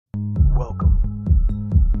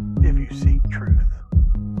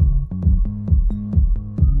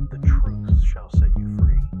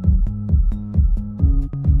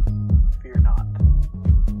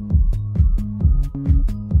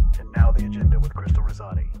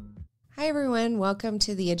Risotti. Hi, everyone. Welcome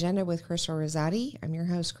to The Agenda with Crystal Risotti. I'm your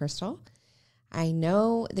host, Crystal. I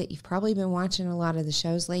know that you've probably been watching a lot of the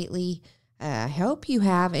shows lately. I hope you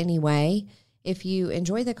have anyway. If you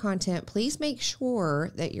enjoy the content, please make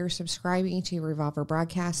sure that you're subscribing to Revolver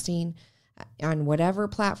Broadcasting on whatever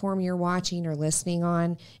platform you're watching or listening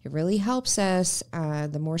on. It really helps us,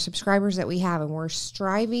 the more subscribers that we have, and we're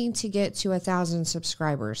striving to get to 1,000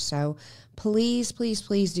 subscribers. So please, please,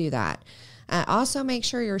 please do that. Also, make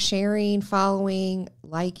sure you're sharing, following,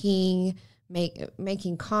 liking,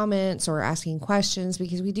 making comments or asking questions,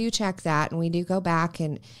 because we do check that and we do go back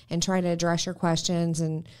and try to address your questions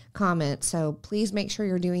and comments. So please make sure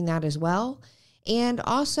you're doing that as well. And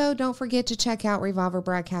also, don't forget to check out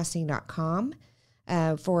revolverbroadcasting.com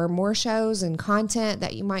for more shows and content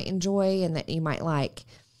that you might enjoy and that you might like.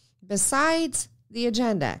 Besides the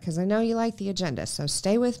agenda, because I know you like the agenda, so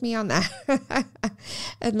stay with me on that.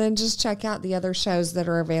 And then just check out the other shows that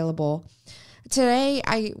are available. Today,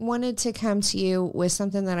 I wanted to come to you with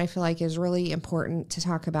something that I feel like is really important to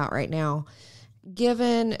talk about right now,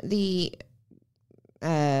 given the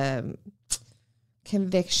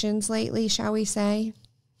convictions lately, shall we say,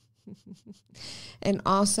 and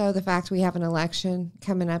also the fact we have an election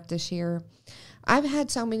coming up this year. I've had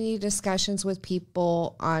so many discussions with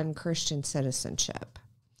people on Christian citizenship,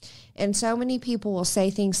 and so many people will say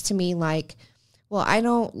things to me like, well, I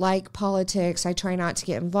don't like politics. I try not to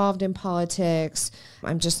get involved in politics.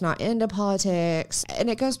 I'm just not into politics. And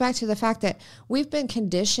it goes back to the fact that we've been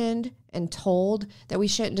conditioned and told that we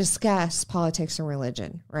shouldn't discuss politics and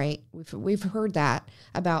religion, right? We've heard that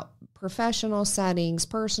about professional settings,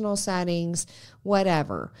 personal settings,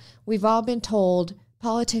 whatever. We've all been told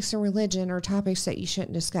politics and religion are topics that you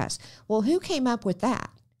shouldn't discuss. Well, who came up with that?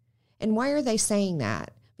 And why are they saying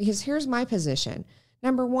that? Because here's my position.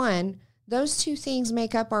 Number one, those two things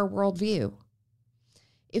make up our worldview.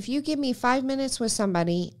 If you give me 5 minutes with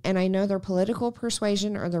somebody and I know their political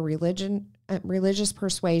persuasion or their religious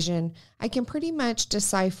persuasion, I can pretty much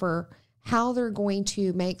decipher how they're going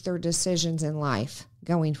to make their decisions in life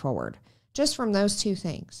going forward, just from those two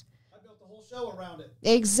things. I built the whole show around it.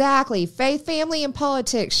 Exactly. Faith, Family, and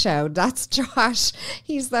Politics show. That's Josh.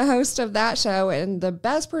 He's the host of that show and the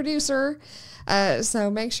best producer. So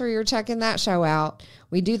make sure you're checking that show out.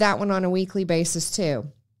 We do that one on a weekly basis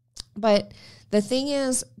too. But the thing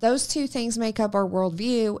is, those two things make up our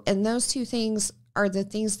worldview, and those two things are the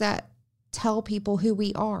things that tell people who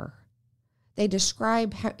we are. They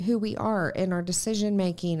describe who we are in our decision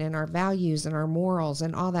making and our values and our morals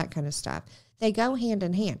and all that kind of stuff. They go hand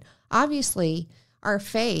in hand. Obviously, our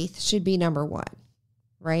faith should be number one,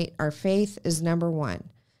 right? Our faith is number one.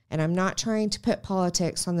 And I'm not trying to put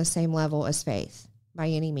politics on the same level as faith by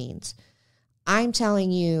any means. I'm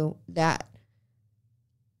telling you that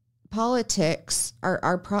politics,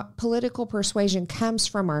 our political persuasion comes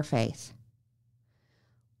from our faith.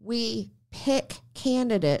 We pick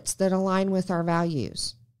candidates that align with our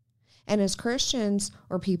values. And as Christians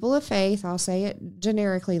or people of faith, I'll say it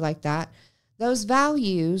generically like that, those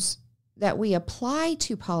values that we apply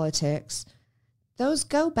to politics, those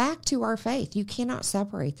go back to our faith. You cannot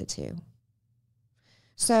separate the two.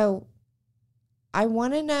 So I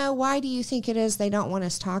want to know, why do you think it is they don't want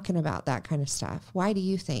us talking about that kind of stuff? Why do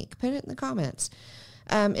you think? Put it in the comments.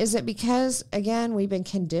 Is it because, again, we've been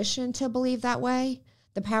conditioned to believe that way?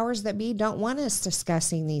 The powers that be don't want us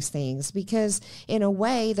discussing these things because, in a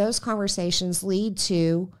way, those conversations lead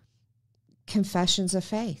to confessions of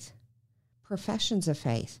faith, professions of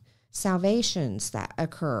faith, salvations that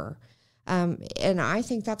occur. And I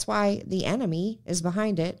think that's why the enemy is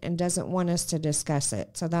behind it and doesn't want us to discuss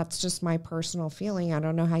it. So that's just my personal feeling. I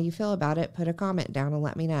don't know how you feel about it. Put a comment down and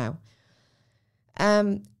let me know.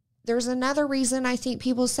 There's another reason I think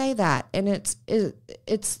people say that, and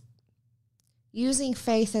it's using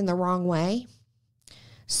faith in the wrong way.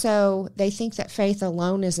 So they think that faith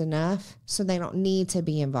alone is enough, so they don't need to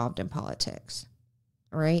be involved in politics.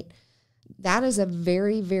 All right? That is a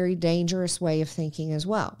very, very dangerous way of thinking as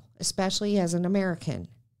well, especially as an American.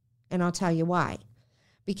 And I'll tell you why.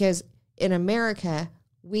 Because in America,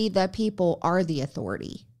 we, the people, are the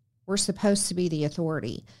authority. We're supposed to be the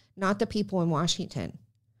authority, not the people in Washington.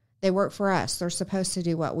 They work for us. They're supposed to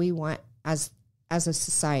do what we want as a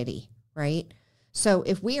society, right? So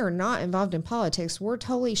if we are not involved in politics, we're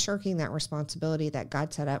totally shirking that responsibility that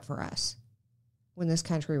God set up for us when this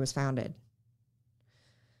country was founded.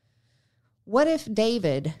 What if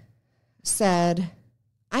David said,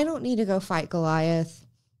 I don't need to go fight Goliath.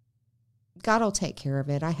 God will take care of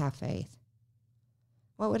it. I have faith.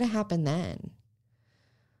 What would have happened then?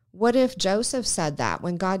 What if Joseph said that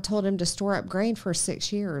when God told him to store up grain for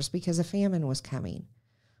 6 years because a famine was coming?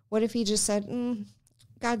 What if he just said,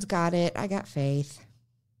 God's got it. I got faith.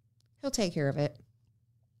 He'll take care of it.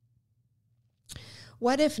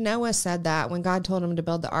 What if Noah said that when God told him to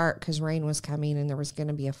build the ark because rain was coming and there was going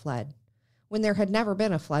to be a flood, when there had never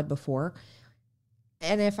been a flood before?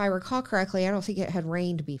 And if I recall correctly, I don't think it had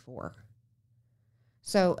rained before.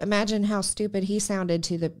 So imagine how stupid he sounded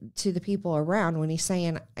to the people around when he's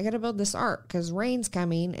saying, I got to build this ark because rain's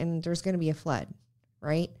coming and there's going to be a flood,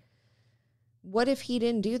 right? What if he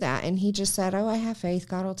didn't do that and he just said, I have faith,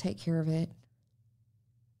 God will take care of it.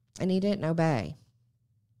 And he didn't obey.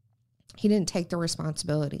 He didn't take the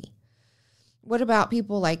responsibility. What about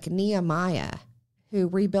people like Nehemiah, who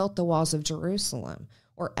rebuilt the walls of Jerusalem,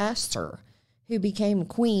 or Esther, who became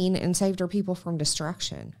queen and saved her people from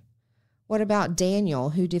destruction? What about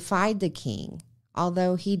Daniel, who defied the king,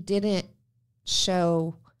 although he didn't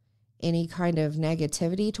show any kind of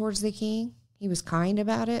negativity towards the king? He was kind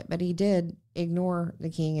about it, but he did ignore the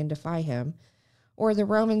king and defy him. Or the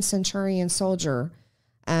Roman centurion soldier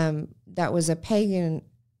that was a pagan.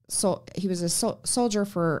 So he was a soldier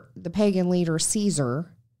for the pagan leader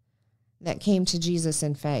Caesar that came to Jesus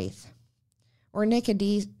in faith. Or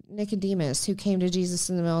Nicodemus, who came to Jesus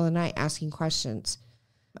in the middle of the night asking questions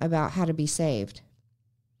about how to be saved.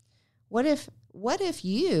 What if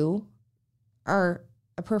you are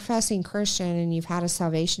a professing Christian and you've had a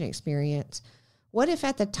salvation experience? What if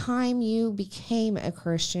at the time you became a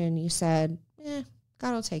Christian, you said,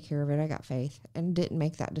 God will take care of it, I got faith, and didn't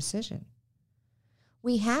make that decision?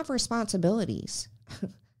 We have responsibilities.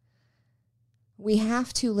 We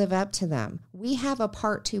have to live up to them. We have a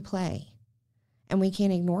part to play, and we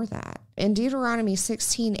can't ignore that. In Deuteronomy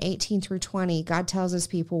 16:18 through 20, God tells his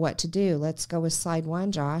people what to do. Let's go with slide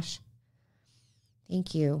 1, Josh.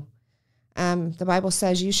 Thank you. The Bible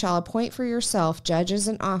says, you shall appoint for yourself judges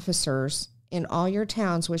and officers in all your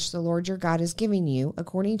towns which the Lord your God is giving you,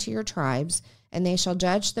 according to your tribes, and they shall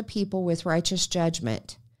judge the people with righteous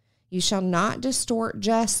judgment. You shall not distort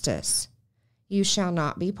justice. You shall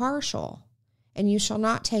not be partial, and you shall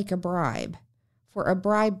not take a bribe, for a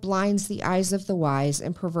bribe blinds the eyes of the wise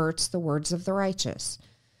and perverts the words of the righteous.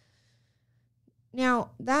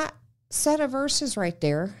 Now, that set of verses right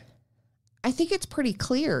there, I think it's pretty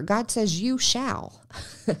clear. God says you shall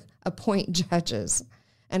appoint judges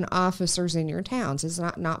and officers in your towns. Is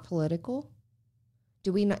that not political?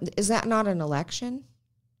 Is that not an election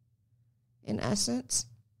in essence?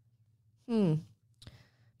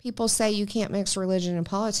 People say you can't mix religion and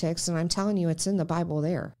politics, and I'm telling you, it's in the Bible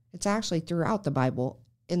there. It's actually throughout the Bible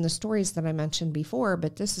in the stories that I mentioned before,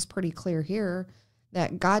 but this is pretty clear here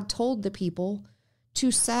that God told the people to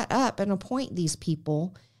set up and appoint these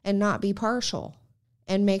people and not be partial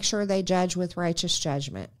and make sure they judge with righteous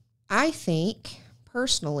judgment. I think,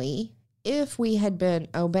 personally, if we had been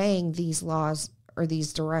obeying these laws or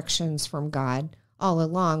these directions from God all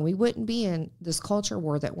along, we wouldn't be in this culture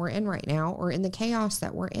war that we're in right now or in the chaos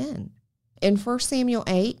that we're in. In 1 Samuel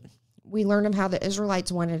 8, we learn of how the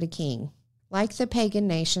Israelites wanted a king. Like the pagan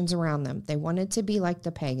nations around them, they wanted to be like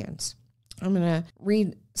the pagans. I'm going to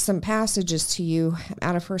read some passages to you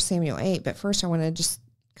out of 1 Samuel 8, but first I want to just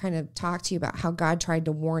kind of talk to you about how God tried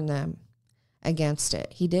to warn them against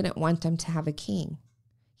it. He didn't want them to have a king.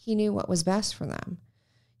 He knew what was best for them.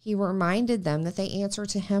 He reminded them that they answer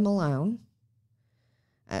to him alone.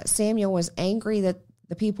 Samuel was angry that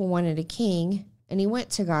the people wanted a king, and he went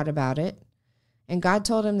to God about it. And God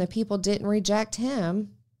told him the people didn't reject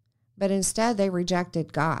him, but instead they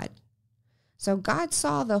rejected God. So God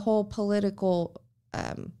saw the whole political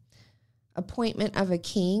appointment of a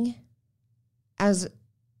king as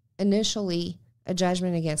initially a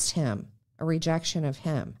judgment against him, a rejection of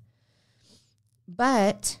him.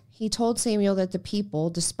 But he told Samuel that the people,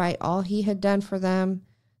 despite all he had done for them,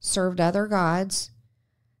 served other gods.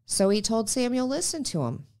 So he told Samuel, listen to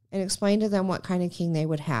him and explain to them what kind of king they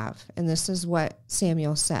would have. And this is what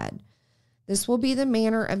Samuel said. This will be the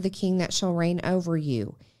manner of the king that shall reign over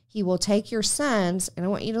you. He will take your sons, and I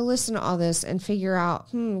want you to listen to all this and figure out,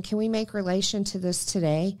 can we make relation to this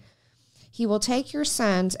today? He will take your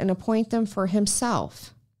sons and appoint them for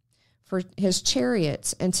himself, for his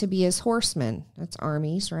chariots, and to be his horsemen. That's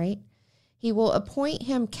armies, right? He will appoint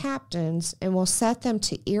him captains and will set them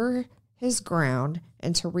to ear his ground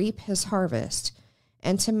and to reap his harvest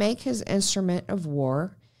and to make his instrument of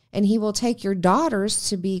war. And he will take your daughters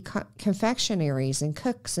to be confectionaries and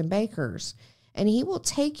cooks and bakers. And he will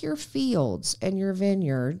take your fields and your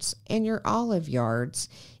vineyards and your olive yards,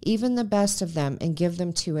 even the best of them, and give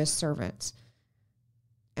them to his servants.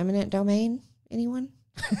 Eminent domain, anyone?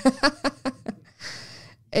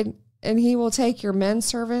 And he will take your men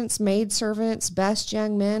servants, maid servants, best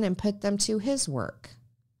young men, and put them to his work.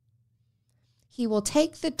 He will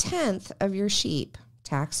take the 10th of your sheep,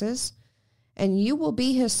 taxes, and you will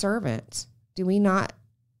be his servants.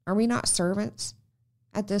 Are we not servants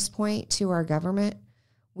at this point to our government?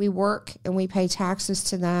 We work and we pay taxes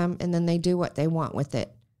to them, and then they do what they want with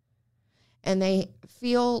it. And they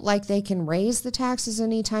feel like they can raise the taxes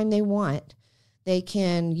anytime they want. They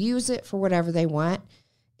can use it for whatever they want.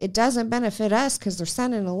 It doesn't benefit us because they're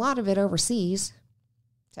sending a lot of it overseas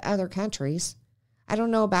to other countries. I don't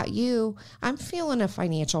know about you. I'm feeling a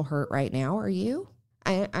financial hurt right now. Are you?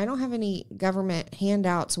 I don't have any government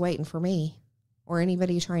handouts waiting for me or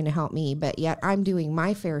anybody trying to help me, but yet I'm doing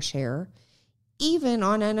my fair share. Even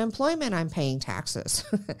on unemployment, I'm paying taxes.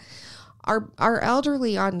 Our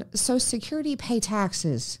elderly on Social Security pay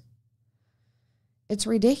taxes. It's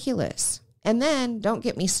ridiculous. And then don't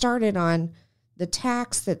get me started on the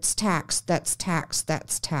tax that's taxed,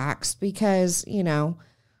 because,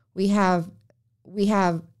 we have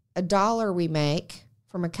a dollar we make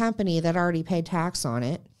from a company that already paid tax on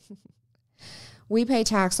it. We pay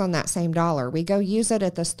tax on that same dollar. We go use it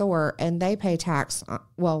at the store and they pay tax.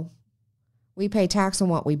 We pay tax on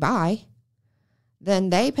what we buy. Then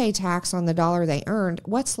they pay tax on the dollar they earned.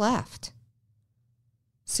 What's left?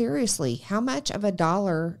 Seriously, how much of a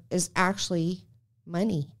dollar is actually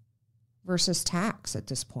money versus tax at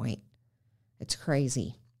this point? It's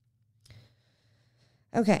crazy.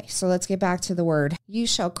 Okay, so let's get back to the word. You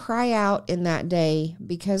shall cry out in that day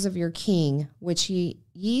because of your king, which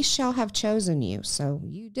ye shall have chosen you. So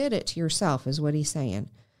you did it to yourself, is what he's saying.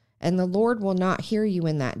 And the Lord will not hear you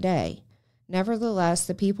in that day. Nevertheless,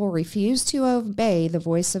 the people refused to obey the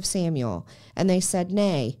voice of Samuel, and they said,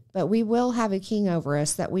 Nay, but we will have a king over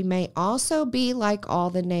us, that we may also be like all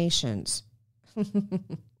the nations.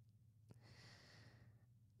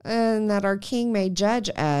 And that our king may judge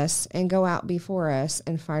us and go out before us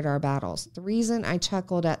and fight our battles. The reason I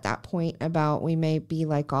chuckled at that point about we may be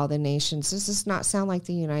like all the nations, does this not sound like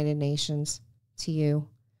the United Nations to you?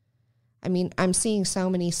 I mean, I'm seeing so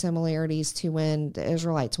many similarities to when the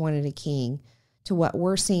Israelites wanted a king to what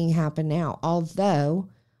we're seeing happen now, although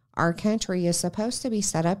our country is supposed to be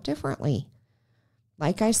set up differently.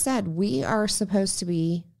 Like I said, we are supposed to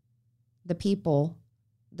be the people,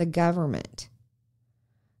 the government.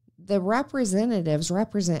 The representatives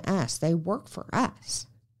represent us. They work for us.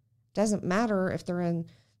 Doesn't matter if they're in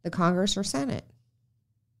the Congress or Senate.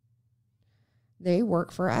 They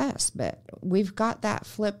work for us, but we've got that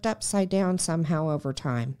flipped upside down somehow over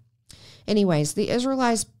time. Anyways, the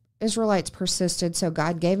Israelites persisted, so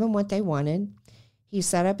God gave them what they wanted. He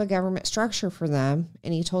set up a government structure for them,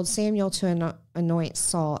 and he told Samuel to anoint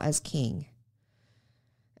Saul as king.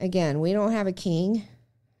 Again, we don't have a king,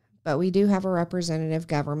 but we do have a representative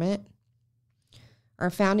government. Our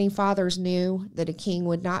founding fathers knew that a king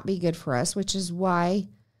would not be good for us, which is why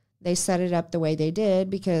they set it up the way they did,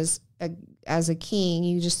 because as a king,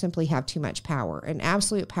 you just simply have too much power, and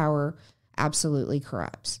absolute power absolutely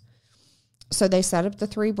corrupts. So they set up the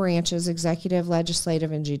three branches, executive,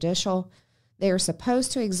 legislative, and judicial. They are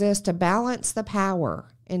supposed to exist to balance the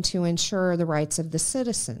power and to ensure the rights of the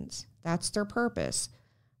citizens. That's their purpose.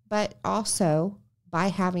 But also, by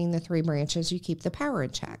having the three branches, you keep the power in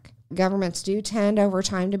check. Governments do tend over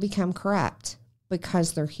time to become corrupt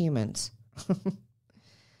because they're humans.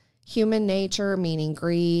 Human nature, meaning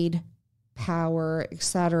greed, power,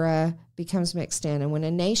 etc., becomes mixed in. And when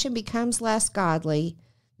a nation becomes less godly,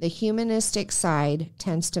 the humanistic side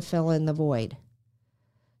tends to fill in the void.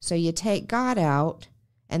 So you take God out,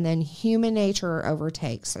 and then human nature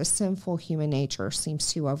overtakes. A sinful human nature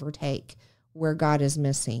seems to overtake where God is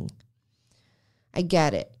missing. I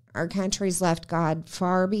get it. Our country's left God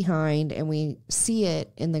far behind, and we see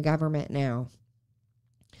it in the government now.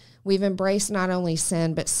 We've embraced not only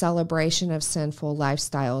sin, but celebration of sinful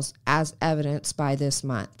lifestyles, as evidenced by this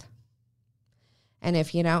month. And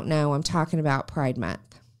if you don't know, I'm talking about Pride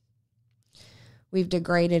Month. We've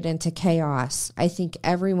degraded into chaos. I think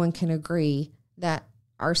everyone can agree that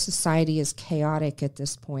our society is chaotic at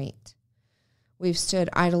this point. We've stood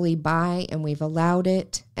idly by and we've allowed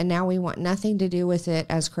it, and now we want nothing to do with it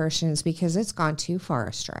as Christians because it's gone too far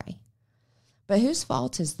astray. But whose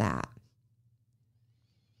fault is that?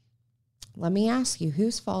 Let me ask you,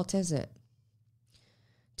 whose fault is it?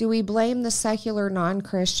 Do we blame the secular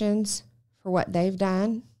non-Christians for what they've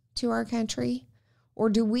done to our country? Or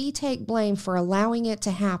do we take blame for allowing it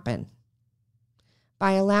to happen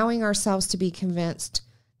by allowing ourselves to be convinced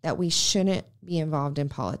that we shouldn't be involved in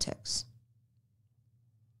politics?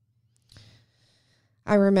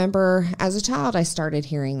 I remember as a child, I started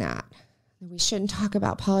hearing that We shouldn't talk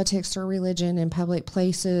about politics or religion in public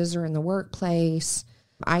places or in the workplace.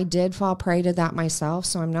 I did fall prey to that myself,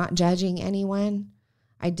 so I'm not judging anyone.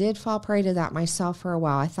 I did fall prey to that myself for a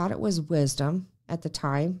while. I thought it was wisdom at the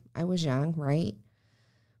time. I was young, right?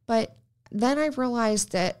 But then I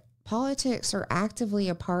realized that politics are actively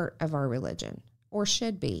a part of our religion, or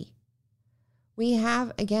should be. We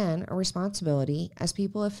have, again, a responsibility as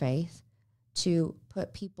people of faith to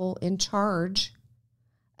put people in charge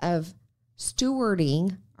of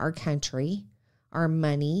stewarding our country, our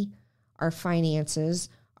money, our finances,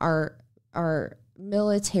 our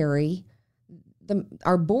military,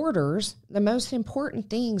 our borders. The most important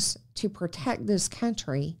things to protect this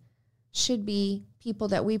country should be people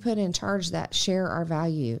that we put in charge that share our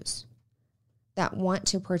values, that want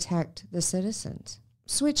to protect the citizens.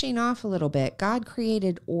 Switching off a little bit, God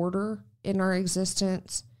created order in our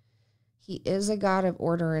existence. He is a God of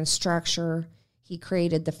order and structure. He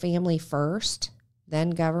created the family first, then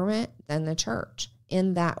government, then the church,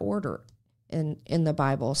 in that order in the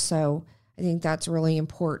Bible. So I think that's really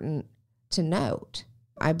important to note.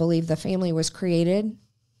 I believe the family was created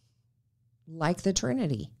like the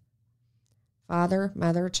Trinity: Father,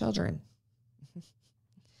 Mother, children.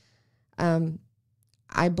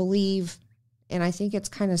 I believe, and I think it's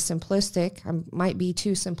kind of simplistic, I might be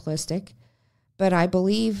too simplistic, but I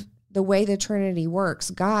believe the way the Trinity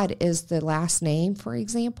works, God is the last name, for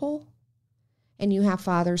example, and you have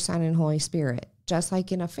Father, Son, and Holy Spirit. Just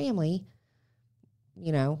like in a family,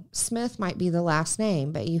 you know, Smith might be the last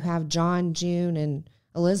name, but you have John, June, and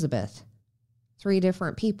Elizabeth, 3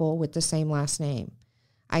 different people with the same last name.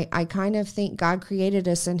 I kind of think God created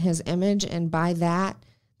us in his image, and by that,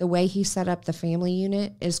 the way he set up the family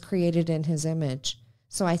unit is created in his image.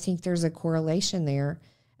 So I think there's a correlation there.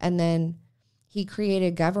 And then he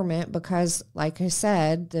created government because, like I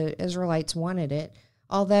said, the Israelites wanted it.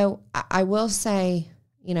 Although I will say,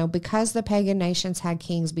 you know, because the pagan nations had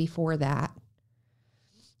kings before that,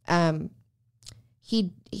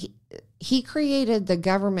 he created the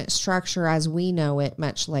government structure as we know it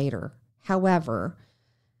much later. However,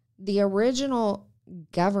 the original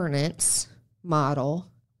governance model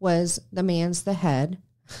was the man's the head,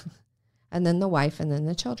 and then the wife, and then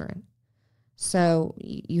the children. So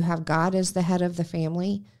you have God as the head of the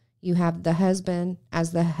family. You have the husband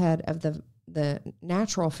as the head of the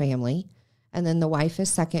natural family, and then the wife is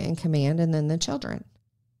second in command, and then the children,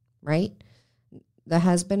 right? The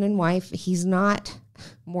husband and wife, he's not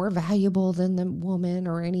more valuable than the woman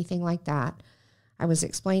or anything like that. I was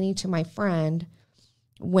explaining to my friend,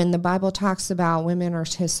 when the Bible talks about women are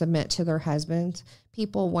to submit to their husbands,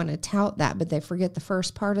 people want to tout that, but they forget the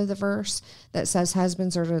first part of the verse that says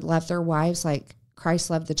husbands are to love their wives like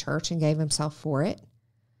Christ loved the church and gave himself for it.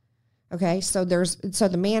 Okay, so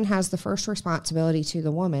the man has the first responsibility to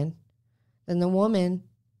the woman, then the woman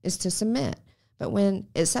is to submit. But when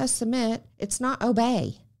it says submit, it's not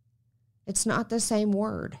obey. It's not the same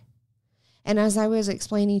word. And as I was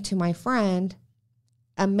explaining to my friend,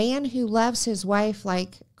 a man who loves his wife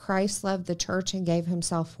like Christ loved the church and gave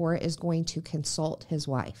himself for it is going to consult his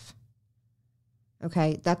wife.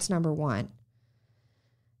 Okay, that's number one.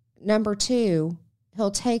 Number two,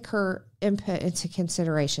 he'll take her input into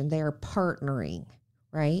consideration. They are partnering,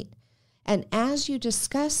 right? And as you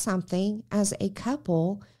discuss something as a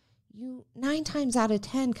couple, you 9 times out of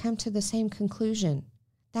 10 come to the same conclusion.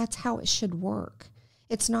 That's how it should work.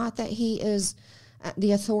 It's not that he is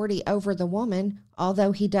the authority over the woman,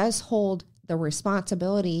 although he does hold the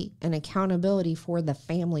responsibility and accountability for the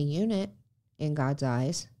family unit in God's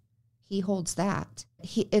eyes. He holds that.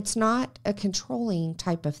 It's not a controlling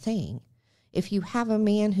type of thing. If you have a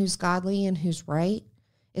man who's godly and who's right,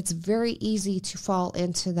 it's very easy to fall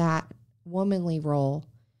into that womanly role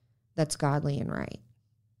that's godly and right,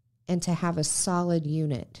 and to have a solid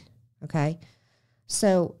unit, okay?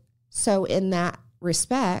 So in that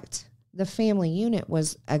respect, the family unit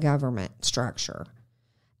was a government structure.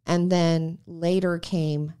 And then later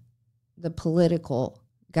came the political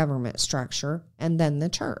government structure, and then the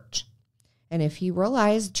church. And if you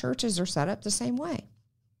realize, churches are set up the same way.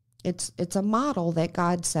 It's a model that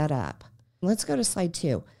God set up. Let's go to slide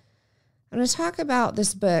 2. I'm going to talk about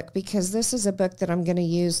this book because this is a book that I'm going to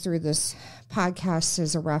use through this podcast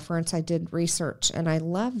as a reference. I did research, and I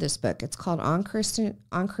love this book. It's called On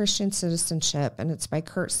Christian Citizenship, and it's by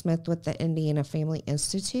Kurt Smith with the Indiana Family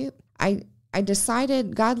Institute. I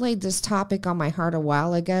decided, God laid this topic on my heart a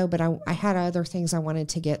while ago, but I had other things I wanted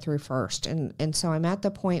to get through first. And so I'm at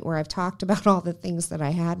the point where I've talked about all the things that I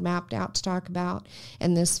had mapped out to talk about.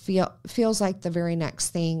 And this feels like the very next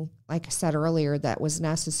thing, like I said earlier, that was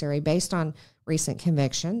necessary based on recent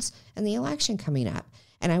convictions and the election coming up.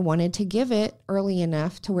 And I wanted to give it early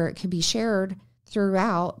enough to where it could be shared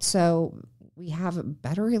throughout, so we have a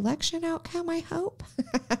better election outcome, I hope.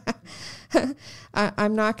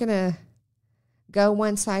 I'm not going to go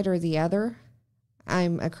one side or the other.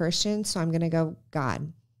 I'm a Christian, so I'm going to go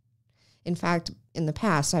God. In fact, in the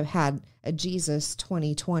past, I've had a Jesus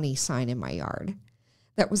 2020 sign in my yard.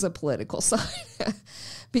 That was a political sign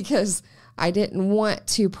because I didn't want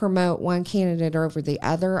to promote one candidate over the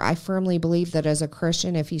other. I firmly believe that as a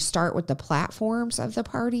Christian, if you start with the platforms of the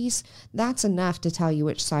parties, that's enough to tell you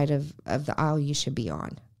which side of the aisle you should be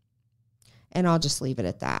on. And I'll just leave it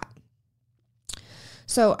at that.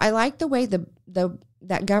 So I like the way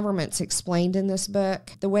that government's explained in this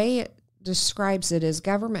book. The way it describes it is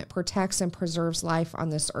government protects and preserves life on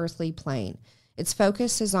this earthly plane. Its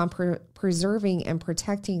focus is on preserving and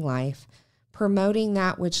protecting life, promoting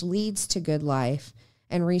that which leads to good life,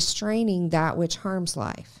 and restraining that which harms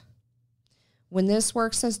life. When this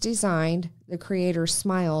works as designed, the Creator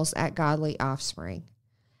smiles at godly offspring.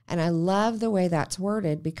 And I love the way that's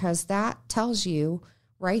worded because that tells you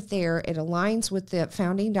right there, it aligns with the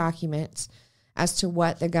founding documents as to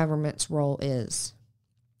what the government's role is.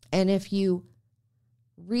 And if you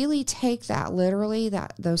really take that literally,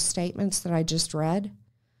 those statements that I just read,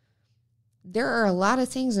 there are a lot of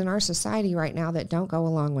things in our society right now that don't go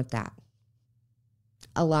along with that.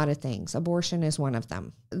 A lot of things. Abortion is one of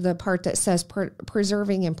them. The part that says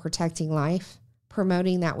preserving and protecting life,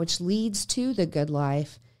 promoting that which leads to the good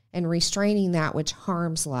life, and restraining that which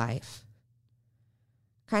harms life.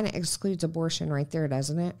 Kind of excludes abortion right there,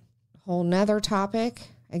 doesn't it? Whole nother topic.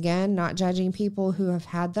 Again, not judging people who have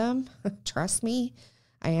had them. Trust me,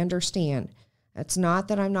 I understand. It's not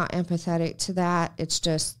that I'm not empathetic to that. It's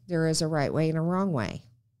just there is a right way and a wrong way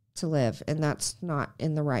to live, and that's not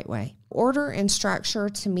in the right way. Order and structure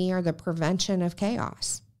to me are the prevention of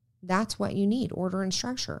chaos. That's what you need, order and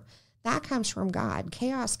structure. That comes from God.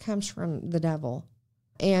 Chaos comes from the devil.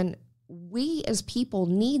 And we as people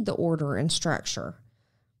need the order and structure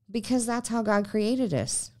because that's how God created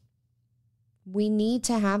us. We need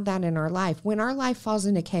to have that in our life. When our life falls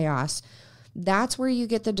into chaos, that's where you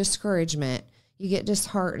get the discouragement. You get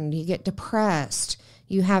disheartened. You get depressed.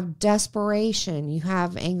 You have desperation. You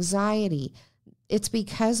have anxiety. It's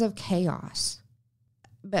because of chaos.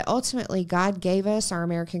 But ultimately, God gave us our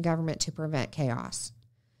American government to prevent chaos,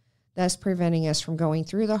 thus preventing us from going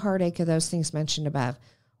through the heartache of those things mentioned above.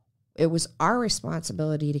 It was our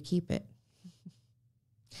responsibility to keep it.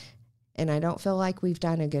 And I don't feel like we've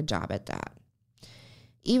done a good job at that.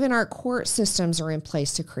 Even our court systems are in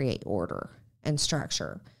place to create order and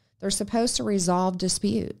structure. They're supposed to resolve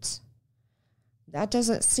disputes. That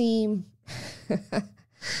doesn't seem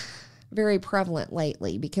very prevalent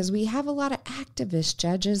lately because we have a lot of activist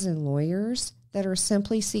judges and lawyers that are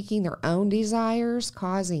simply seeking their own desires,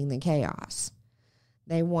 causing the chaos.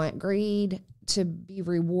 They want greed to be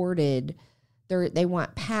rewarded. They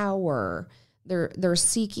want power. They're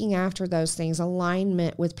seeking after those things,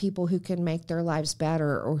 alignment with people who can make their lives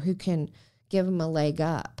better or who can give them a leg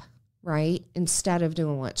up, right? Instead of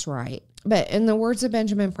doing what's right. But in the words of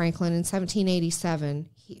Benjamin Franklin in 1787,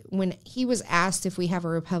 when he was asked if we have a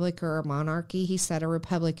republic or a monarchy, he said, "A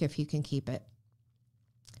republic if you can keep it."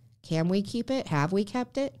 Can we keep it? Have we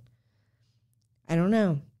kept it? I don't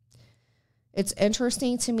know. It's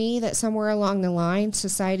interesting to me that somewhere along the line,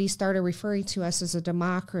 society started referring to us as a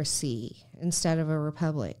democracy instead of a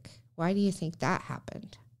republic. Why do you think that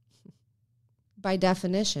happened? By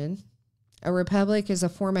definition, a republic is a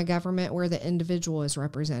form of government where the individual is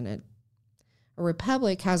represented. A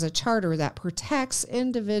republic has a charter that protects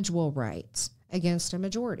individual rights against a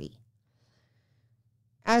majority,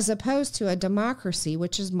 as opposed to a democracy,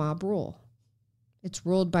 which is mob rule. It's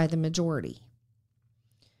ruled by the majority.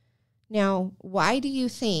 Now, why do you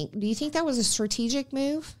think that was a strategic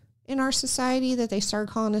move in our society that they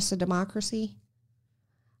started calling us a democracy?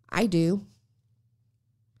 I do.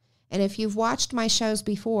 And if you've watched my shows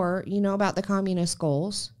before, you know about the communist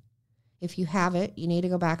goals. If you haven't, you need to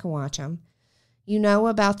go back and watch them. You know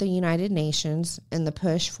about the United Nations and the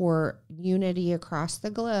push for unity across the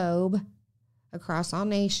globe, across all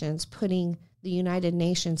nations, putting the United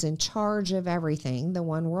Nations in charge of everything, the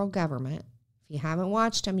one world government. If you haven't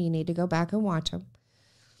watched them, you need to go back and watch them.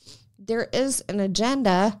 There is an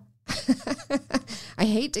agenda. I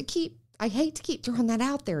hate to keep throwing that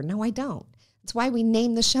out there. No, I don't. That's why we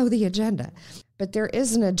named the show The Agenda. But there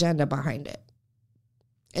is an agenda behind it.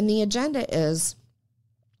 And the agenda is,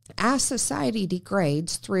 as society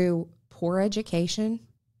degrades through poor education,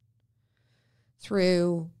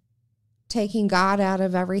 through taking God out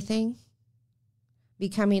of everything,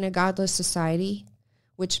 becoming a godless society,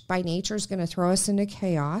 which by nature is going to throw us into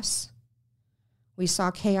chaos. We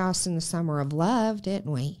saw chaos in the summer of love,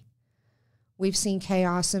 didn't we? We've seen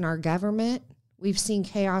chaos in our government. We've seen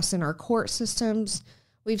chaos in our court systems.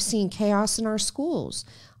 We've seen chaos in our schools.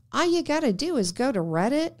 All you got to do is go to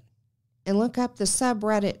Reddit and look up the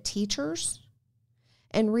subreddit teachers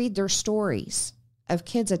and read their stories of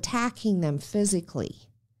kids attacking them physically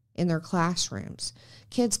in their classrooms,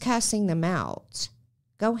 kids cussing them out.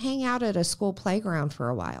 Go hang out at a school playground for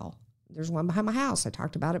a while. There's one behind my house. I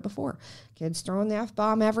talked about it before. Kids throwing the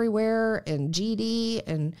F-bomb everywhere and GD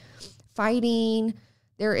and fighting.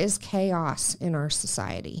 There is chaos in our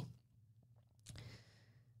society.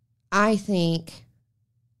 I think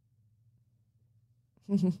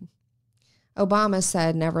Obama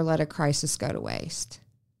said, never let a crisis go to waste.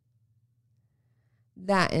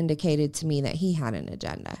 That indicated to me that he had an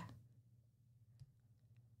agenda.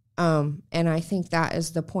 And I think that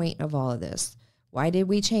is the point of all of this. Why did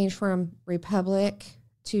we change from republic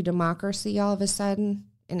to democracy all of a sudden?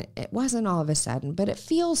 And it wasn't all of a sudden, but it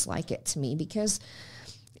feels like it to me because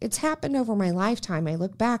it's happened over my lifetime. I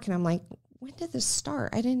look back and I'm like, when did this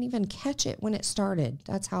start? I didn't even catch it when it started.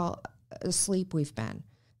 That's how asleep we've been.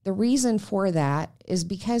 The reason for that is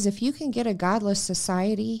because if you can get a godless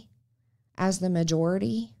society as the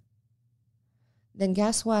majority, then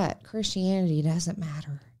guess what? Christianity doesn't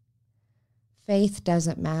matter. Faith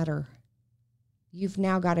doesn't matter. You've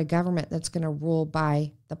now got a government that's going to rule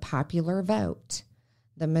by the popular vote,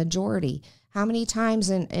 the majority. How many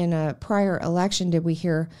times in a prior election did we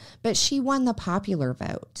hear, but she won the popular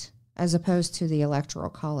vote as opposed to the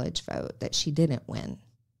electoral college vote that she didn't win?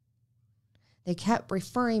 They kept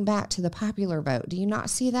referring back to the popular vote. Do you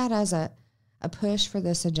not see that as a push for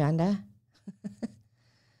this agenda?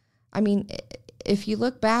 I mean, if you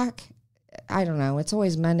look back, I don't know, it's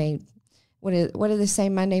always Monday. What do they say?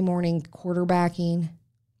 Monday morning quarterbacking.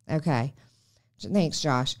 Okay. Thanks,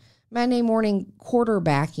 Josh. Monday morning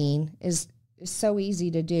quarterbacking is so easy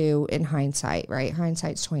to do in hindsight, right?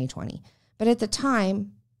 Hindsight's 2020. But at the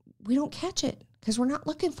time, we don't catch it because we're not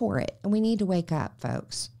looking for it. And we need to wake up,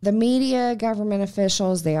 folks. The media, government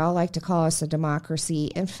officials, they all like to call us a democracy.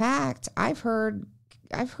 In fact, I've heard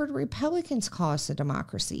Republicans call us a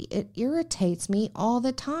democracy. It irritates me all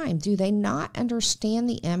the time. Do they not understand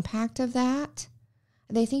the impact of that?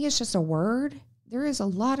 They think it's just a word. There is a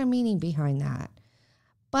lot of meaning behind that.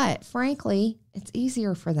 But frankly, it's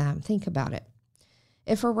easier for them. Think about it.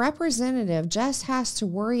 If a representative just has to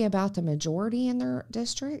worry about the majority in their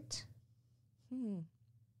district,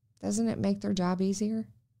 doesn't it make their job easier?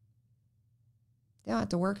 They don't have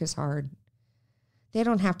to work as hard. They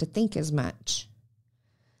don't have to think as much.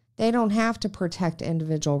 They don't have to protect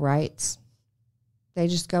individual rights. They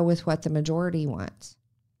just go with what the majority wants.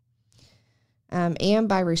 And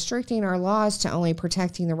by restricting our laws to only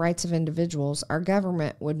protecting the rights of individuals, our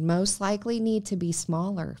government would most likely need to be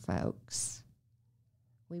smaller, folks.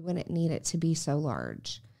 We wouldn't need it to be so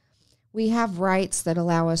large. We have rights that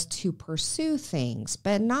allow us to pursue things,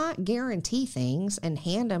 but not guarantee things and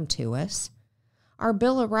hand them to us. Our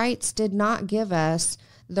Bill of Rights did not give us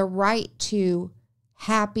the right to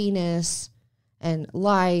happiness and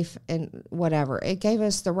life and whatever. It gave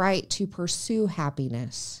us the right to pursue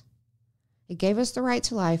happiness. It gave us the right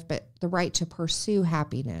to life, but the right to pursue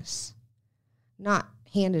happiness, not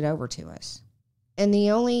hand it over to us. And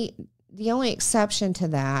the only exception to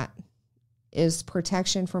that is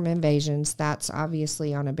protection from invasions. That's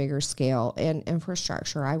obviously on a bigger scale. And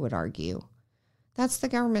infrastructure, I would argue. That's the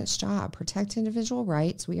government's job. Protect individual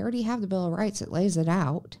rights. We already have the Bill of Rights. It lays it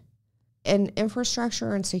out. And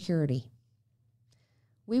infrastructure and security.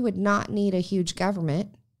 We would not need a huge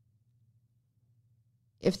government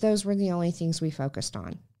if those were the only things we focused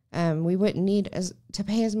on. We wouldn't need to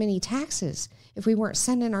pay as many taxes if we weren't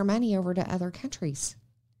sending our money over to other countries.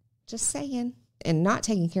 Just saying. And not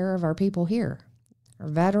taking care of our people here, our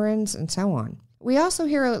veterans and so on. We also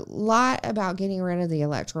hear a lot about getting rid of the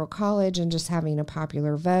electoral college and just having a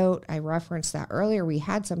popular vote. I referenced that earlier. We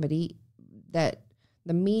had somebody that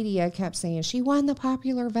the media kept saying, she won the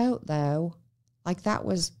popular vote, though. Like that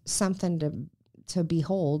was something to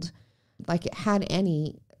behold, like it had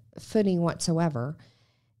any footing whatsoever.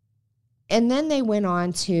 And then they went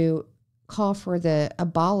on to call for the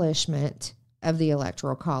abolishment of the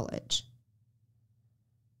electoral college.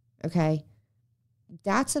 Okay,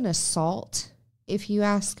 that's an assault, if you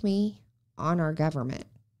ask me, on our government.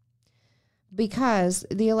 Because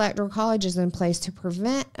the electoral college is in place to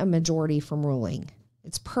prevent a majority from ruling.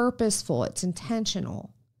 It's purposeful. It's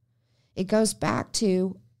intentional. It goes back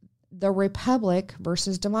to the republic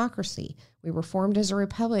versus democracy. We were formed as a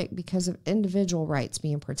republic because of individual rights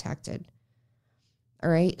being protected. All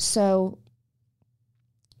right. So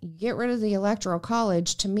you get rid of the Electoral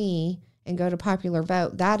College, to me, and go to popular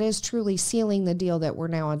vote. That is truly sealing the deal that we're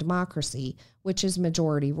now a democracy, which is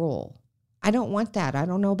majority rule. I don't want that. I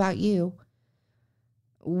don't know about you.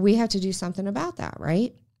 We have to do something about that,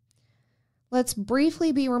 right? Let's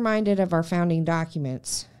briefly be reminded of our founding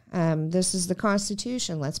documents. This is the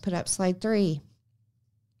Constitution. Let's put up slide 3.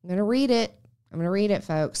 I'm going to read it,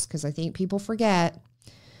 folks, because I think people forget.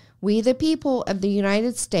 We, the people of the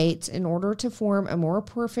United States, in order to form a more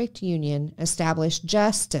perfect union, establish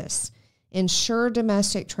justice, ensure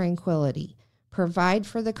domestic tranquility, provide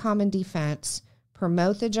for the common defense,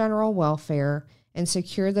 promote the general welfare, and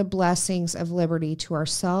secure the blessings of liberty to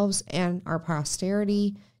ourselves and our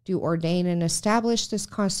posterity, do ordain and establish this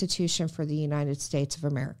Constitution for the United States of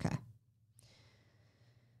America.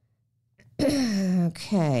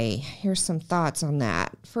 Okay, here's some thoughts on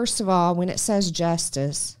that. First of all, when it says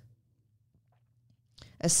justice,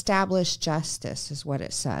 establish justice is what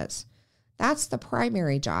it says. That's the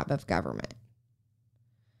primary job of government.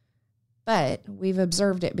 But we've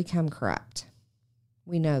observed it become corrupt.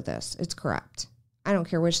 We know this. It's corrupt. I don't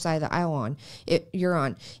care which side of the aisle you're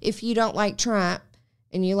on. If you don't like Trump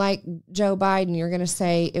and you like Joe Biden, you're going to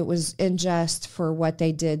say it was unjust for what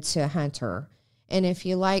they did to Hunter. And if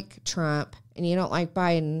you like Trump and you don't like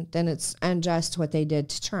Biden, then it's unjust what they did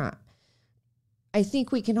to Trump. I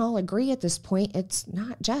think we can all agree at this point it's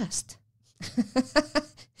not just.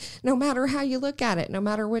 No matter how you look at it, no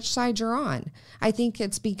matter which side you're on. I think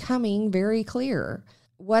it's becoming very clear.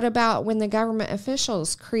 What about when the government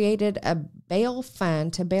officials created a bail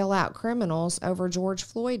fund to bail out criminals over George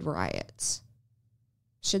Floyd riots?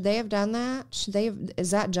 Should they have done that?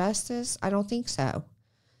 Is that justice? I don't think so.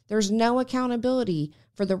 There's no accountability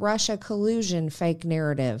for the Russia collusion fake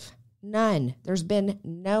narrative. None. There's been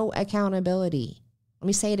no accountability. Let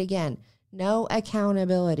me say it again. No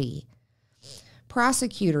accountability.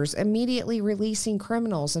 Prosecutors immediately releasing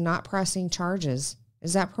criminals and not pressing charges.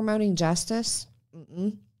 Is that promoting justice?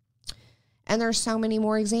 Mm-mm. And there's so many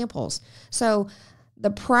more examples. So the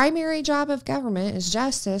primary job of government is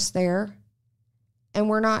justice there, and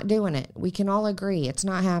we're not doing it. We can all agree it's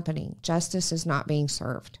not happening. Justice is not being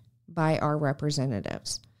served by our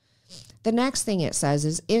representatives. The next thing it says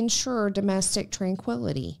is ensure domestic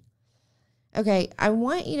tranquility. Okay, I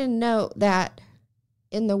want you to note that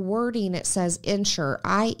in the wording it says ensure,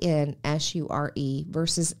 I-N-S-U-R-E,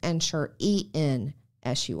 versus ensure,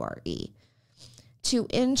 E-N-S-U-R-E. To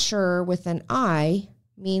ensure with an I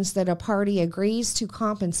means that a party agrees to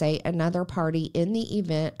compensate another party in the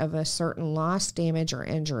event of a certain loss, damage, or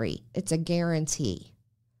injury. It's a guarantee.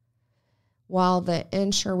 While the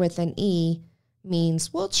ensure with an E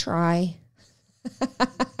means we'll try.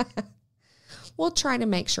 We'll try to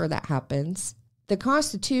make sure that happens. The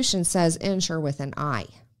Constitution says ensure with an I.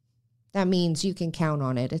 That means you can count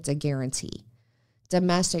on it. It's a guarantee.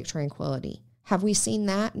 Domestic tranquility. Have we seen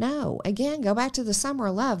that? No. Again, go back to the Summer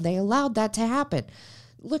of Love. They allowed that to happen.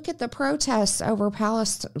 Look at the protests over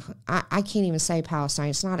Palestine. I can't even say Palestine.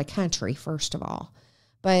 It's not a country, first of all.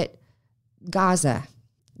 But Gaza,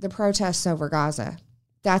 the protests over Gaza,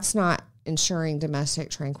 that's not ensuring domestic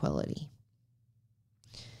tranquility.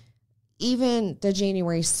 Even the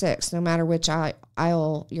January 6th, no matter which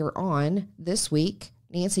aisle you're on this week,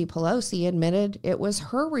 Nancy Pelosi admitted it was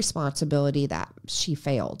her responsibility that she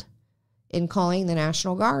failed in calling the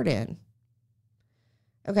National Guard in.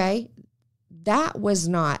 Okay? That was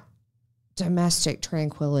not domestic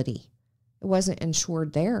tranquility. It wasn't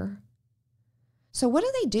ensured there. So what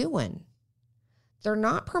are they doing? They're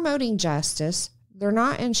not promoting justice. They're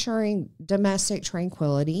not ensuring domestic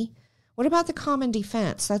tranquility. What about the common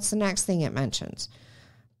defense? That's the next thing it mentions.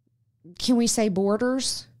 Can we say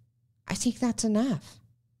borders? I think that's enough.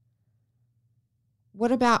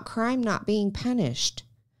 What about crime not being punished?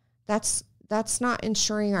 That's not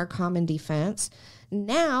ensuring our common defense.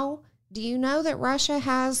 Now, do you know that Russia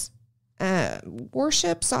has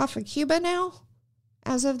warships off of Cuba now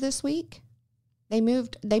as of this week? They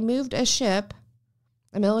moved a ship,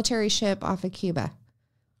 a military ship off of Cuba.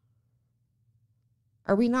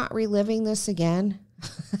 Are we not reliving this again?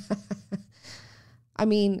 I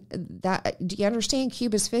mean, do you understand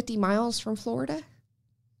Cuba's 50 miles from Florida?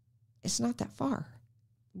 It's not that far.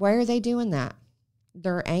 Why are they doing that?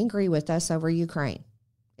 They're angry with us over Ukraine.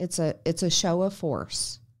 It's a show of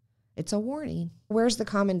force. It's a warning. Where's the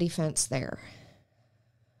common defense there?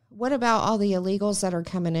 What about all the illegals that are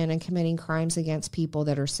coming in and committing crimes against people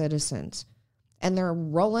that are citizens? And they're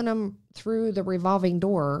rolling them through the revolving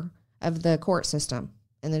door of the court system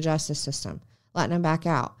and the justice system, letting them back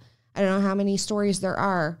out. I don't know how many stories there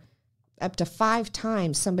are up to 5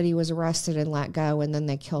 times somebody was arrested and let go, and then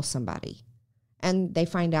they kill somebody. And they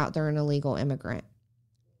find out they're an illegal immigrant.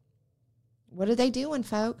 What are they doing,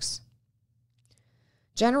 folks?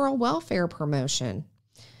 General welfare promotion.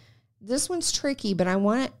 This one's tricky, but I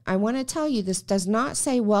want to tell you, this does not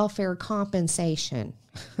say welfare compensation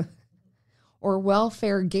or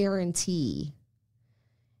welfare guarantee.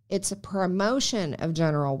 It's a promotion of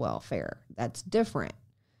general welfare. That's different.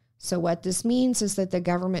 So what this means is that the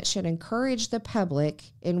government should encourage the public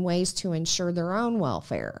in ways to ensure their own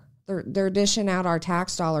welfare. They're dishing out our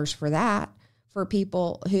tax dollars for that, for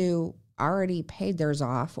people who already paid theirs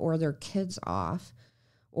off, or their kids off,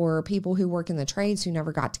 or people who work in the trades who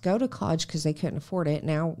never got to go to college because they couldn't afford it.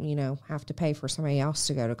 Now, have to pay for somebody else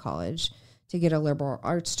to go to college to get a liberal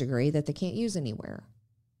arts degree that they can't use anywhere.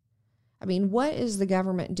 I mean, what is the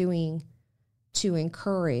government doing to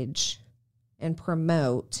encourage and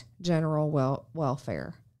promote general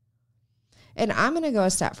welfare? And I'm going to go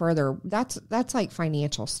a step further. That's like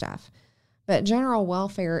financial stuff. But general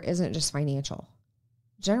welfare isn't just financial.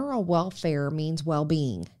 General welfare means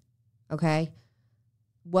well-being, okay?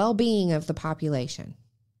 Well-being of the population.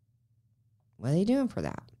 What are they doing for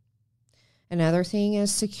that? Another thing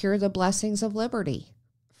is secure the blessings of liberty.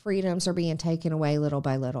 Freedoms are being taken away little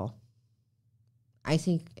by little. I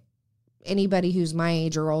think anybody who's my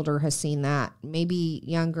age or older has seen that. Maybe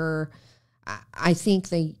younger. I think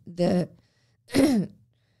the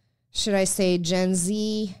should I say Gen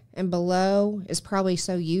Z and below is probably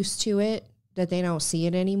so used to it that they don't see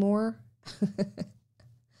it anymore.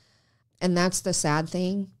 And that's the sad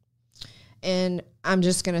thing. And I'm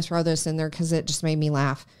just going to throw this in there because it just made me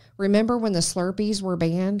laugh. Remember when the Slurpees were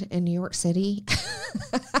banned in New York City?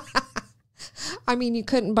 I mean, you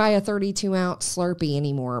couldn't buy a 32-ounce Slurpee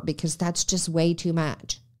anymore because that's just way too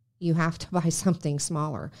much. You have to buy something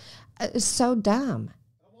smaller. It's so dumb.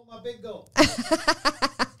 I want my big gulp.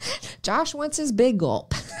 Josh wants his big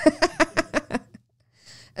gulp.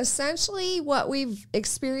 Essentially, what we've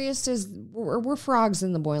experienced is we're frogs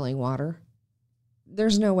in the boiling water.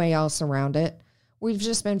 There's no way else around it. We've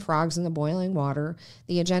just been frogs in the boiling water.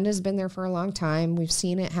 The agenda's been there for a long time. We've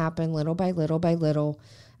seen it happen little by little by little.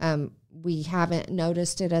 We haven't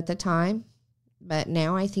noticed it at the time, but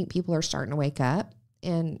now I think people are starting to wake up,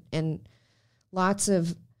 and lots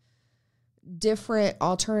of different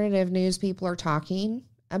alternative news people are talking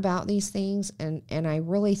about these things, and I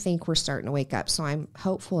really think we're starting to wake up, so I'm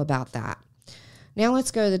hopeful about that. Now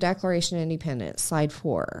let's go to the Declaration of Independence, slide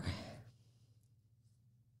 4.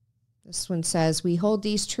 This one says, we hold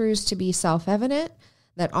these truths to be self-evident,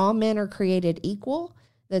 that all men are created equal,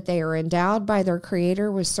 that they are endowed by their Creator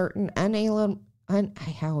with certain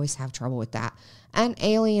I always have trouble with that,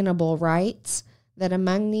 unalienable rights, that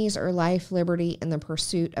among these are life, liberty, and the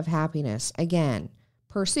pursuit of happiness. Again,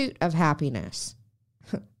 pursuit of happiness.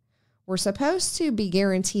 We're supposed to be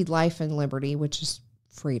guaranteed life and liberty, which is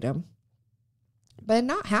freedom, but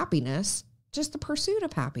not happiness, just the pursuit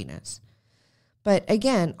of happiness. But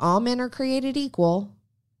again, all men are created equal,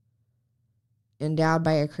 endowed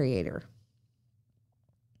by a Creator,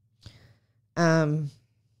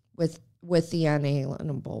 with the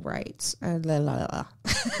unalienable rights.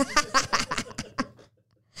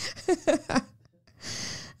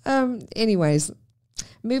 Anyways,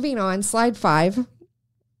 moving on, slide 5.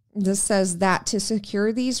 This says that to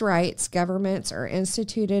secure these rights, governments are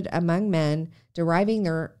instituted among men, deriving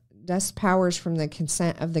their just powers from the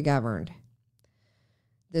consent of the governed.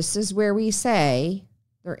 This is where we say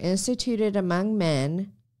they're instituted among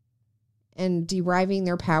men and deriving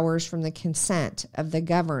their powers from the consent of the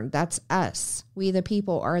governed. That's us. We, the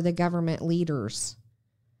people, are the government leaders.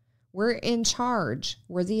 We're in charge.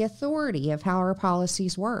 We're the authority of how our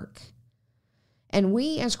policies work. And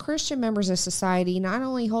we, as Christian members of society, not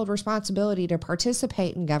only hold responsibility to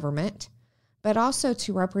participate in government, but also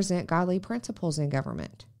to represent godly principles in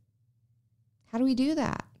government. How do we do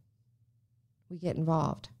that? We get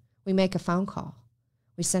involved. We make a phone call.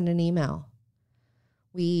 We send an email.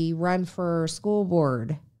 We run for school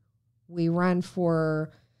board. We run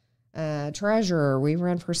for treasurer. We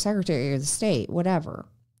run for secretary of the state, whatever.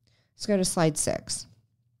 Let's go to slide 6.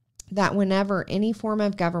 That whenever any form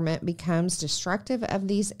of government becomes destructive of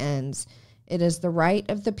these ends, it is the right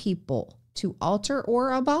of the people to alter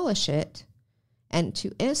or abolish it and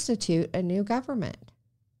to institute a new government.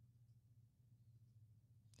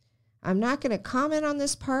 I'm not going to comment on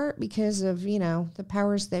this part because of, the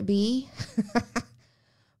powers that be,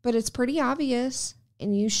 but it's pretty obvious,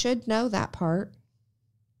 and you should know that part.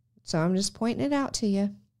 So I'm just pointing it out to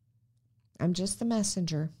you. I'm just the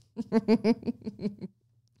messenger.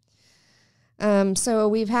 So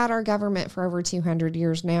we've had our government for over 200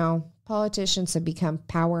 years now. Politicians have become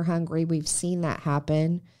power hungry. We've seen that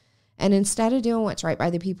happen. And instead of doing what's right by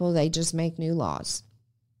the people, they just make new laws.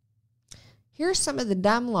 Here's some of the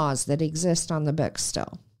dumb laws that exist on the books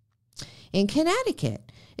still. In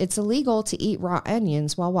Connecticut, it's illegal to eat raw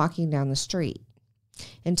onions while walking down the street.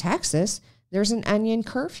 In Texas, there's an onion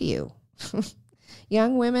curfew.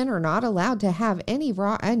 Young women are not allowed to have any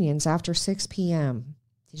raw onions after 6 p.m.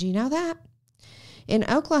 Did you know that? In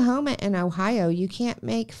Oklahoma and Ohio, you can't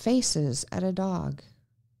make faces at a dog.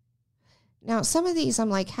 Now, some of these, I'm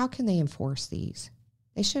like, how can they enforce these?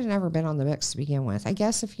 They should have never been on the books to begin with. I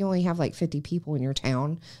guess if you only have like 50 people in your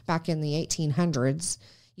town back in the 1800s,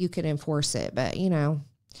 you could enforce it. But,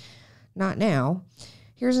 not now.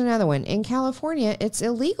 Here's another one. In California, it's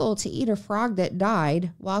illegal to eat a frog that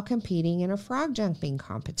died while competing in a frog jumping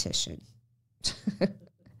competition.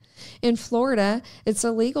 In Florida, it's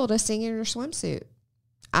illegal to sing in your swimsuit.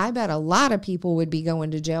 I bet a lot of people would be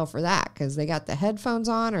going to jail for that because they got the headphones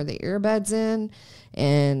on or the earbuds in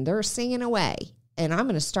and they're singing away. And I'm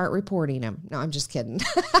going to start reporting them. No, I'm just kidding.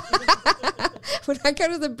 When I go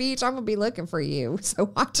to the beach, I'm going to be looking for you. So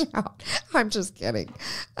watch out. I'm just kidding.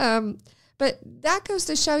 But that goes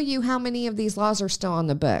to show you how many of these laws are still on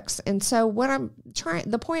the books. And so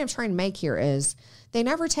the point I'm trying to make here is they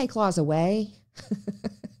never take laws away.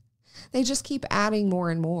 They just keep adding more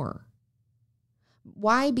and more.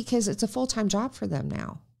 Why? Because it's a full-time job for them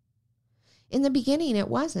now. In the beginning, it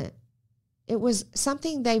wasn't. It was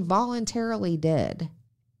something they voluntarily did.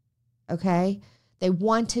 Okay? They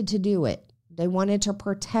wanted to do it. They wanted to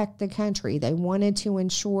protect the country. They wanted to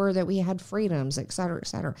ensure that we had freedoms, et cetera, et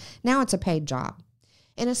cetera. Now it's a paid job.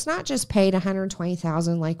 And it's not just paid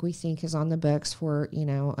 $120,000 like we think is on the books for,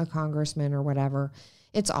 a congressman or whatever.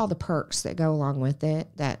 It's all the perks that go along with it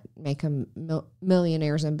that make them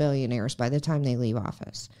millionaires and billionaires by the time they leave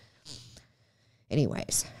office.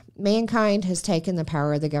 Anyways, mankind has taken the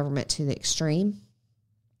power of the government to the extreme.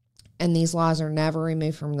 And these laws are never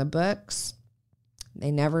removed from the books.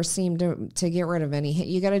 They never seem to get rid of any.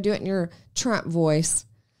 You got to do it in your Trump voice.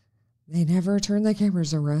 They never turn the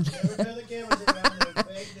cameras around.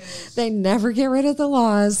 They never get rid of the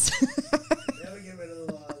laws. Never get rid of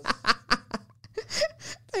the laws.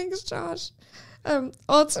 Thanks, Josh.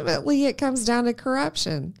 Ultimately, it comes down to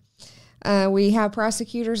corruption. We have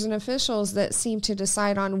prosecutors and officials that seem to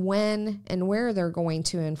decide on when and where they're going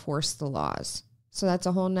to enforce the laws. So that's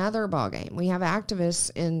a whole nother ballgame. We have activists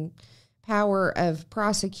in power of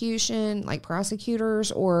prosecution, like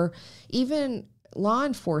prosecutors, or even law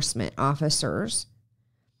enforcement officers,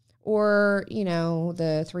 or,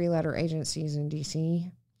 the 3-letter agencies in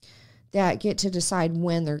D.C. that get to decide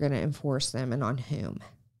when they're going to enforce them and on whom.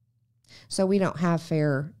 So we don't have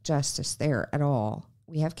fair justice there at all.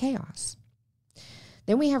 We have chaos.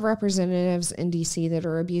 Then we have representatives in D.C. that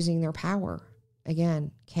are abusing their power.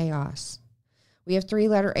 Again, chaos. We have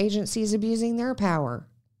 3-letter agencies abusing their power.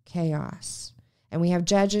 Chaos. And we have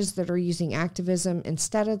judges that are using activism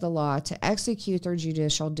instead of the law to execute their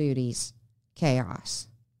judicial duties. Chaos.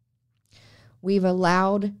 We've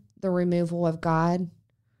allowed the removal of God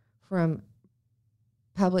from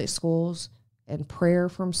public schools and prayer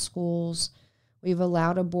from schools. We've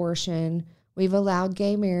allowed abortion. We've allowed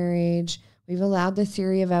gay marriage. We've allowed the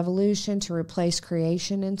theory of evolution to replace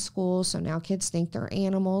creation in schools. So now kids think they're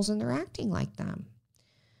animals and they're acting like them.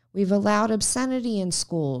 We've allowed obscenity in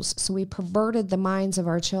schools, so we perverted the minds of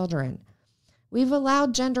our children. We've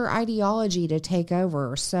allowed gender ideology to take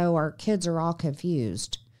over, so our kids are all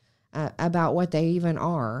confused about what they even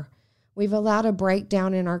are. We've allowed a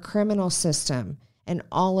breakdown in our criminal system, and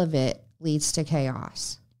all of it leads to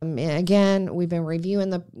chaos. Again, we've been reviewing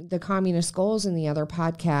the communist goals in the other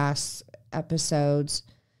podcast episodes,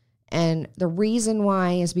 and the reason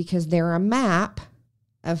why is because they're a map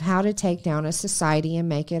of how to take down a society and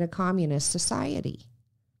make it a communist society.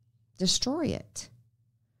 Destroy it.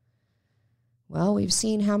 Well, we've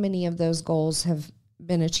seen how many of those goals have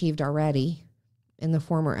been achieved already in the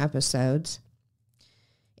former episodes.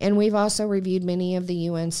 And we've also reviewed many of the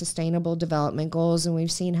UN Sustainable Development Goals, and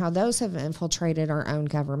we've seen how those have infiltrated our own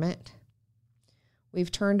government.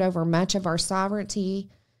 We've turned over much of our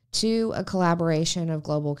sovereignty to a collaboration of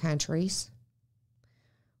global countries.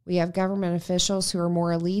 We have government officials who are more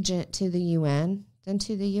allegiant to the UN than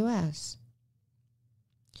to the U.S.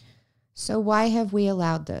 So why have we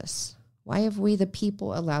allowed this? Why have we, the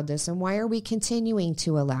people, allowed this? And why are we continuing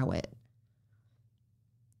to allow it?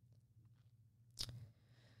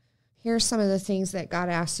 Here are some of the things that God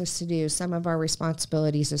asked us to do, some of our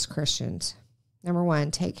responsibilities as Christians. Number 1,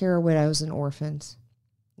 take care of widows and orphans.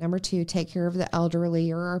 Number 2, take care of the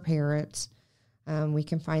elderly or our parents. We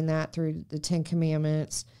can find that through the 10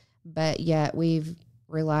 Commandments. but yet we've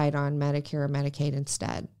relied on Medicare and Medicaid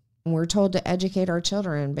instead. And we're told to educate our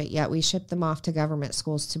children, but yet we ship them off to government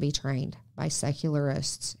schools to be trained by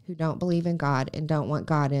secularists who don't believe in God and don't want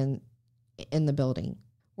God in the building.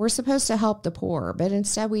 We're supposed to help the poor, but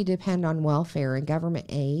instead we depend on welfare and government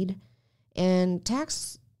aid and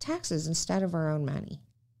taxes instead of our own money.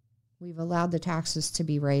 We've allowed the taxes to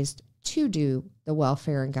be raised to do the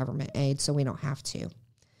welfare and government aid so we don't have to.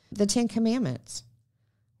 The 10 Commandments,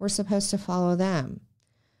 we're supposed to follow them.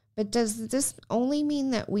 But does this only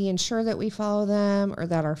mean that we ensure that we follow them or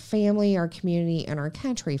that our family, our community, and our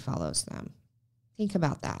country follows them? Think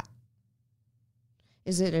about that.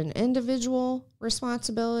 Is it an individual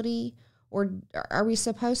responsibility, or are we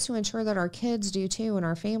supposed to ensure that our kids do too, and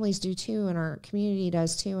our families do too, and our community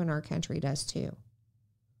does too, and our country does too?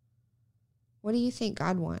 What do you think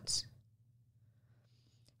God wants?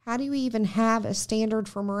 How do we even have a standard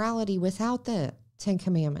for morality without the 10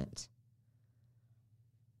 Commandments?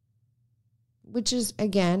 Which is,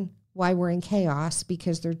 again, why we're in chaos,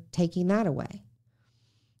 because they're taking that away.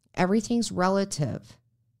 Everything's relative.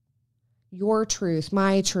 Your truth,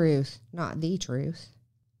 my truth, not the truth.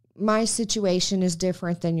 My situation is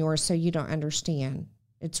different than yours, so you don't understand.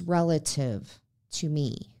 It's relative to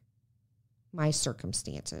me, my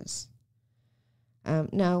circumstances.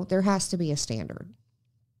 No, there has to be a standard.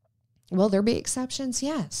 Will there be exceptions?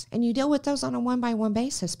 Yes. And you deal with those on a one-by-one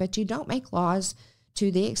basis, but you don't make laws to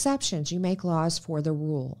the exceptions. You make laws for the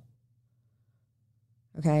rule.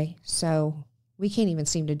 Okay? So we can't even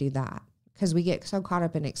seem to do that because we get so caught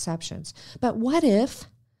up in exceptions. But what if?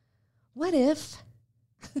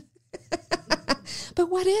 But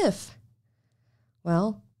what if?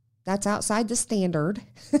 Well, that's outside the standard.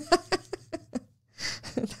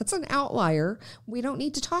 That's an outlier. We don't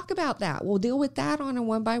need to talk about that. We'll deal with that on a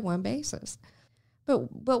one-by-one basis.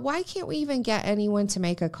 But why can't we even get anyone to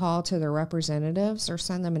make a call to their representatives or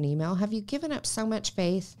send them an email? Have you given up so much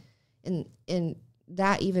faith in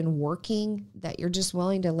that even working that you're just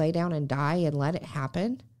willing to lay down and die and let it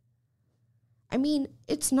happen? I mean,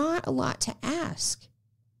 it's not a lot to ask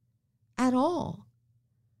at all.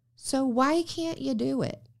 So why can't you do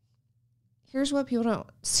it? Here's what people don't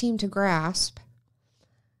seem to grasp.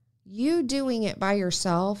 You doing it by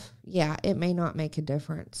yourself, yeah, it may not make a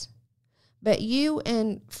difference. But you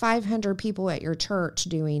and 500 people at your church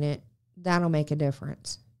doing it, that'll make a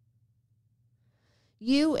difference.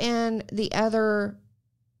 You and the other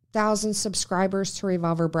 1,000 subscribers to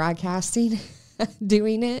Revolver Broadcasting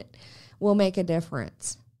doing it will make a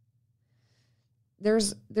difference.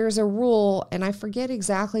 There's a rule, and I forget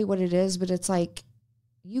exactly what it is, but it's like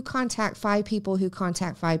you contact 5 people who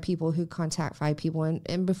contact 5 people who contact 5 people,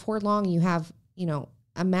 and before long you have,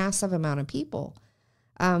 a massive amount of people.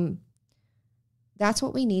 That's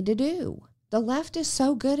what we need to do. The left is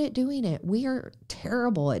so good at doing it. We are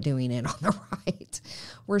terrible at doing it on the right.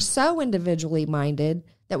 We're so individually minded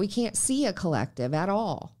that we can't see a collective at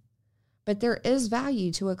all. But there is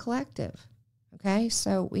value to a collective. Okay?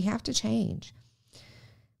 So we have to change.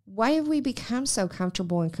 Why have we become so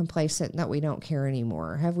comfortable and complacent that we don't care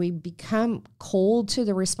anymore? Have we become cold to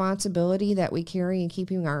the responsibility that we carry in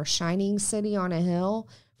keeping our shining city on a hill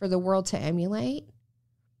for the world to emulate?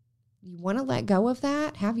 You want to let go of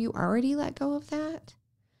that? Have you already let go of that?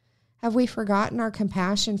 Have we forgotten our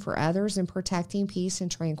compassion for others in protecting peace and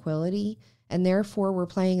tranquility, and therefore we're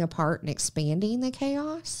playing a part in expanding the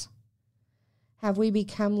chaos? Have we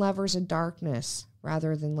become lovers of darkness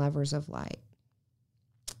rather than lovers of light?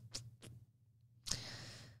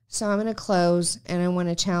 So I'm going to close, and I want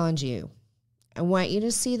to challenge you. I want you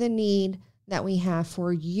to see the need that we have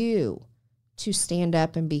for you to stand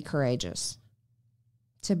up and be courageous,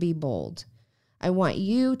 to be bold. I want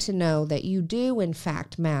you to know that you do, in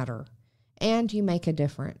fact, matter, and you make a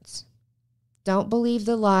difference. Don't believe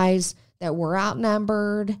the lies that we're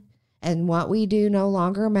outnumbered and what we do no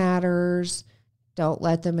longer matters. Don't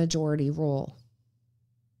let the majority rule.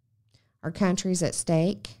 Our country's at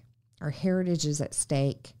stake. Our heritage is at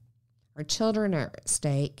stake. Our children are at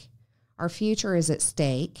stake. Our future is at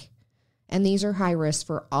stake. And these are high risk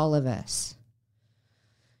for all of us.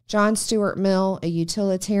 John Stuart Mill, a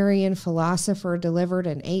utilitarian philosopher, delivered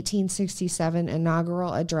an 1867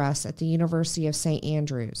 inaugural address at the University of St.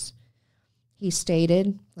 Andrews. He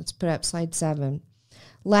stated, let's put up slide 7,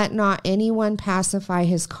 "Let not anyone pacify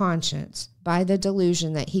his conscience by the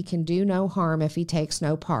delusion that he can do no harm if he takes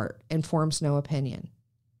no part and forms no opinion.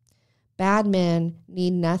 Bad men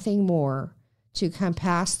need nothing more to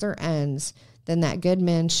compass their ends than that good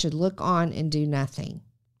men should look on and do nothing.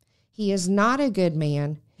 He is not a good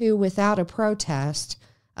man who, without a protest,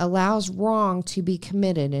 allows wrong to be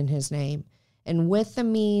committed in his name and with the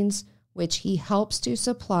means which he helps to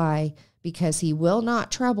supply, because he will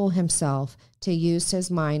not trouble himself to use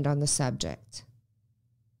his mind on the subject.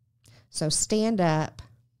 So stand up,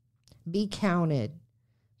 be counted,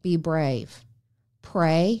 be brave,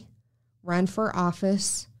 pray, run for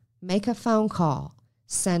office, make a phone call,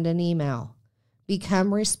 send an email,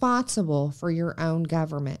 become responsible for your own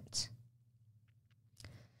government.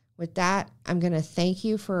 With that, I'm going to thank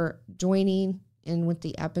you for joining in with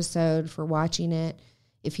the episode, for watching it.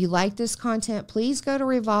 If you like this content, please go to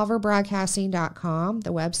revolverbroadcasting.com,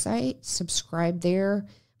 the website, subscribe there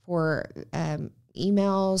for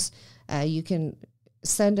emails. You can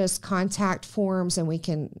send us contact forms and we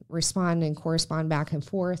can respond and correspond back and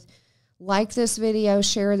forth. Like this video,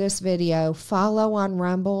 share this video, follow on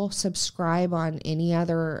Rumble, subscribe on any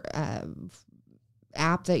other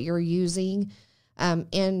app that you're using.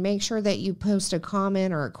 And make sure that you post a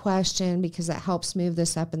comment or a question, because that helps move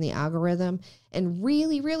this up in the algorithm. And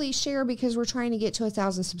really, really share, because we're trying to get to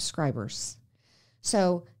 1,000 subscribers.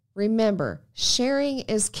 So remember, sharing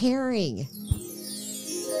is caring.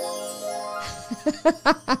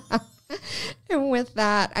 And with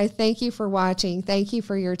that, I thank you for watching. Thank you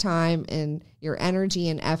for your time and your energy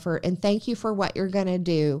and effort. And thank you for what you're going to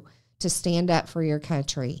do to stand up for your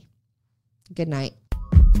country. Good night.